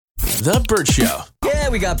The Burt Show. Yeah,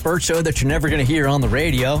 we got Burt Show that you're never going to hear on the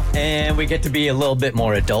radio, and we get to be a little bit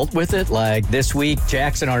more adult with it. Like this week,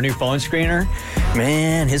 Jackson, our new phone screener,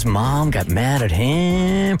 man, his mom got mad at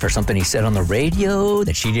him for something he said on the radio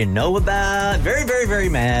that she didn't know about. Very, very, very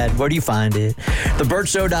mad. Where do you find it?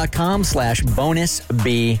 TheBurtShow.com/bonus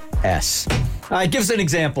BS. All right, give us an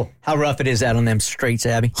example how rough it is out on them streets,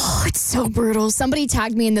 Abby. Oh, it's so brutal. Somebody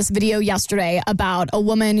tagged me in this video yesterday about a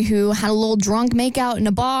woman who had a little drunk makeout in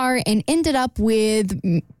a bar and ended up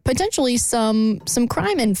with potentially some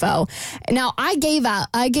crime info. Now, I gave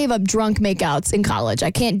up drunk makeouts in college.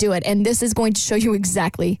 I can't do it, and this is going to show you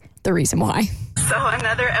exactly the reason why. So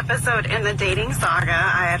another episode in the dating saga.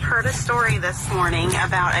 I had heard a story this morning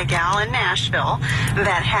about a gal in Nashville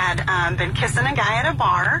that had been kissing a guy at a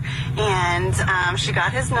bar, and she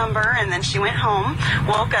got his number, and then she went home,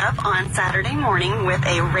 woke up on Saturday morning with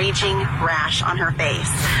a raging rash on her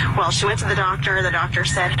face. Well, she went to the doctor. The doctor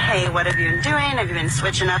said, "Hey, what have you been doing? Have you been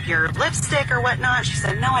switching up your lipstick or whatnot?" She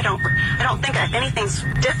said, "No, I don't think anything's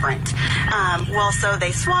different." Well, so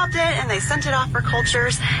they swabbed it and they sent it off for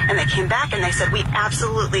cultures, and they came back and they said, "We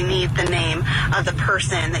absolutely need the name of the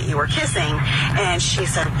person that you were kissing." And she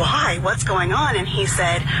said, "Why? What's going on?" And he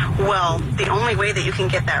said, "Well, the only way that you can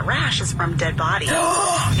get that rash is from dead bodies."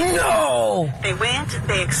 No! They went,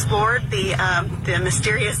 they explored the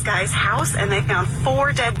mysterious guy's house, and they found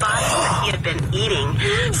 4 dead bodies that he had been eating.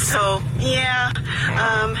 So, yeah,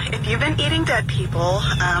 if you've been eating dead people,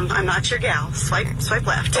 I'm not your gal. Swipe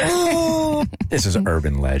left. This is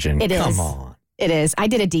urban legend. It is. Come on. It is. I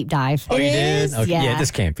did a deep dive. Oh, you did? Okay. Yeah. Yeah, this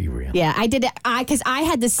can't be real. Yeah, I did it. Because I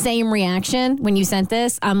had the same reaction when you sent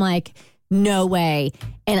this. I'm like, no way.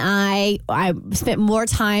 And I spent more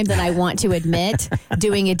time than I want to admit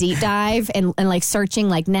doing a deep dive and like searching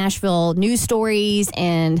like Nashville news stories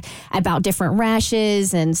and about different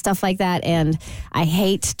rashes and stuff like that. And I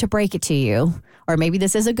hate to break it to you, or maybe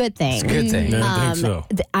this is a good thing. It's a good thing. I think so.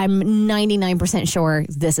 I'm 99% sure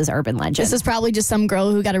this is urban legend. This is probably just some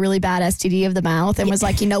girl who got a really bad STD of the mouth and was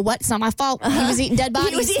like, you know what? It's not my fault. He was eating dead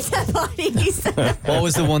bodies. He was eating dead bodies. What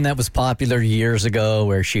was the one that was popular years ago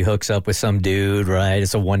where she hooks up with some dude, right?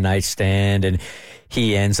 It's a one-night stand, and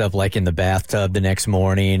he ends up like in the bathtub the next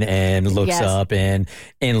morning and looks up, and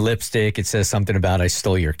in lipstick it says something about "I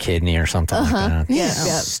stole your kidney" or something like that. Yeah.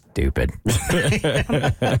 Stupid.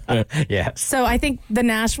 Yeah. So I think the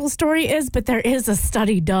Nashville story is, but there is a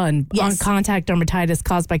study done on contact dermatitis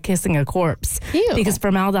caused by kissing a corpse. Ew. Because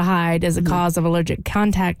formaldehyde is a cause of allergic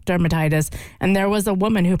contact dermatitis. And there was a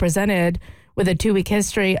woman who presented with a 2-week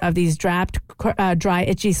history of these dry,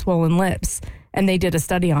 itchy, swollen lips. And they did a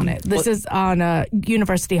study on it. This is on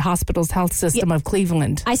University Hospital's Health System of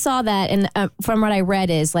Cleveland. I saw that, and from what I read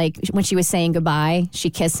is like when she was saying goodbye, she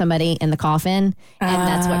kissed somebody in the coffin, and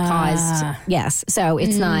that's what caused. Yes, so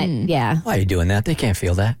it's not. Yeah. Why are you doing that? They can't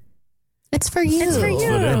feel that. It's for you. It's for you.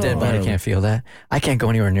 A dead body can't feel that. I can't go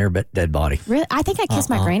anywhere near a dead body. Really, I think I kissed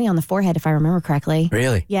my granny on the forehead, if I remember correctly.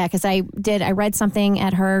 Really? Yeah, because I read something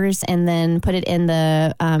at hers and then put it in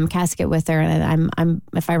the casket with her, and I'm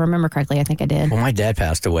if I remember correctly, I think I did. When my dad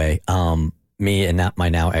passed away, me and my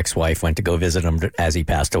now ex-wife went to go visit him as he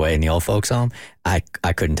passed away in the old folks' home. I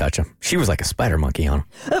couldn't touch him. She was like a spider monkey on him.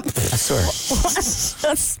 I swear.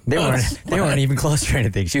 They weren't even close to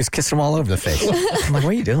anything. She was kissing him all over the face. I'm like,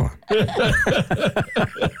 what are you doing?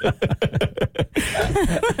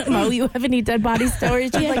 Mo, you have any dead body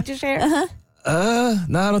stories you'd like to share? No, I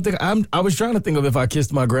don't think I was trying to think of if I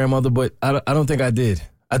kissed my grandmother, but I don't think I did.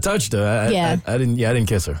 I touched her. I didn't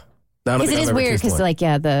kiss her. Because it is weird because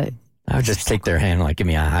I would just take their hand and like give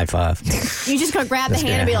me a high five. You just go grab the hand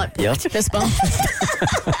and be like, yep. Fist bump.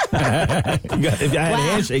 If I had a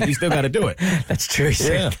handshake, you still got to do it. That's true.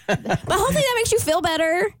 Yeah. but hopefully that makes you feel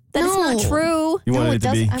better. That it's not true. You wanted it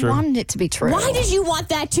to be true? I wanted it to be true. Why did you want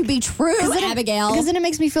that to be true, Abigail? Because then it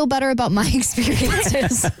makes me feel better about my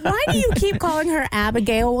experiences. Why do you keep calling her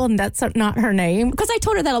Abigail and that's not her name? Because I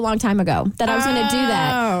told her that a long time ago, that I was going to do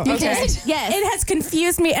that. You did? Yes. It has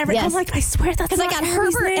confused me every time. I'm like, I swear that's because I got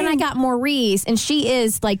Herbert and I got Maurice, and she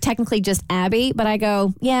is like technically just Abby, but I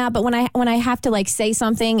go, yeah, but when I have to like say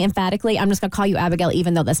something emphatically, I'm just going to call you Abigail,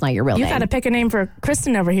 even though that's not your real name. You got to pick a name for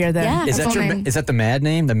Kristen over here then. Yeah. Is that the mad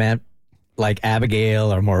name? The mad, like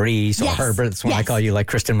Abigail or Maurice or Herbert? That's when I call you like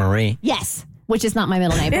Kristen Marie. Yes. Which is not my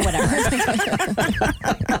middle name, but whatever.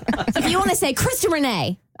 If you want to say Kristen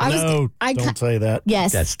Renee. Don't say that.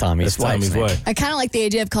 Yes. That's Tommy's That's Tommy's name. way. I kind of like the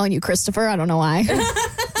idea of calling you Christopher. I don't know why.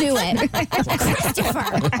 do it. Christopher.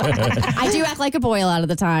 I do act like a boy a lot of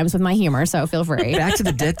the times with my humor, so feel free. Back to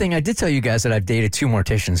the dead thing. I did tell you guys that I've dated 2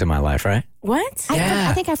 morticians in my life, right? What?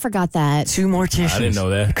 I think I forgot that. 2 morticians. I didn't know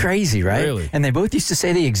that. Crazy, right? Really? And they both used to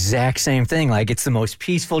say the exact same thing. Like, it's the most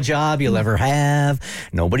peaceful job you'll ever have.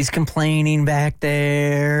 Nobody's complaining back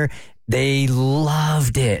there. They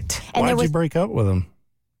loved it. And Why'd you break up with him?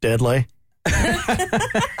 Deadly?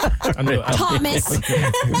 Thomas.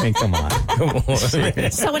 I mean, come on. Come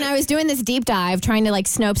on. So when I was doing this deep dive, trying to like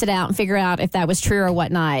Snopes it out and figure out if that was true or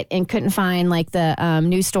whatnot, and couldn't find like the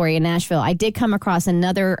news story in Nashville, I did come across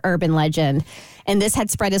another urban legend, and this had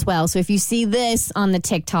spread as well. So if you see this on the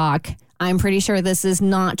TikTok, I'm pretty sure this is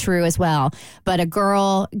not true as well. But a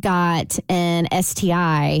girl got an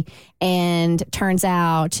STI, and turns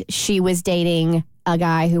out she was dating a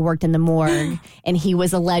guy who worked in the morgue, and he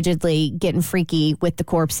was allegedly getting freaky with the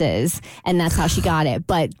corpses, and that's how she got it.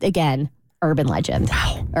 But again, urban legend.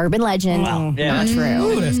 Wow. Urban legend. Wow. Yeah. Not true.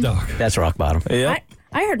 Ooh, that's dark. That's rock bottom. Yeah.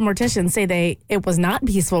 I heard morticians say it was not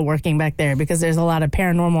peaceful working back there because there's a lot of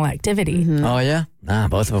paranormal activity. Oh, yeah? Nah,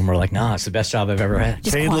 both of them were like, nah, it's the best job I've ever had.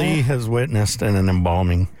 Kaylee has witnessed an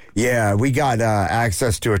embalming. Yeah, we got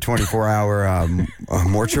access to a 24-hour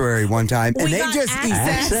mortuary one time, and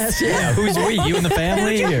Access? Yeah. Who's we? You and the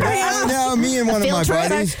family? Or? No, me and one of my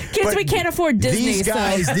buddies. Kids, But we can't afford Disney. These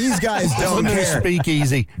guys don't Welcome to the care.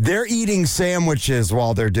 speakeasy. They're eating sandwiches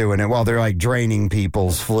while they're doing it, while they're like draining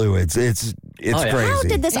people's fluids. It's yeah. crazy. How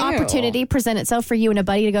did this opportunity present itself for you and a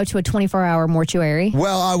buddy to go to a 24-hour mortuary?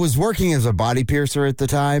 Well, I was working as a body piercer at the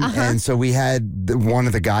time, and so we had one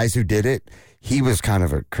of the guys who did it. He was kind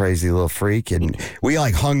of a crazy little freak, and we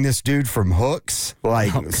like hung this dude from hooks,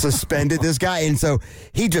 like suspended this guy, and so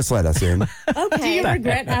he just let us in. Do you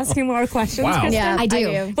regret asking more questions? Wow. Kristen? Yeah, I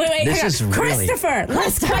do. Wait, This hang is on. really- Christopher.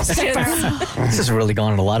 Less questions. This has really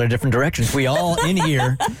gone in a lot of different directions. We all in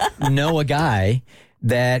here know a guy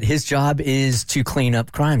that his job is to clean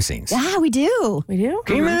up crime scenes. Yeah, we do. We do?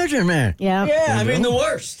 Can you imagine, man? Yeah. Yeah, I mean, the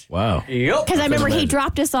worst. Wow. Yep. Because I remember he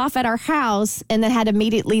dropped us off at our house and then had to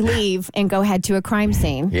immediately leave and go head to a crime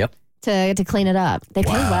scene Yep. to clean it up. They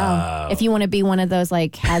pay well. If you want to be one of those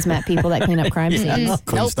like hazmat people that clean up crime scenes.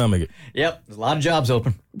 Couldn't stomach it. Yep. There's a lot of jobs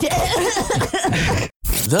open. The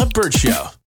Burt Show.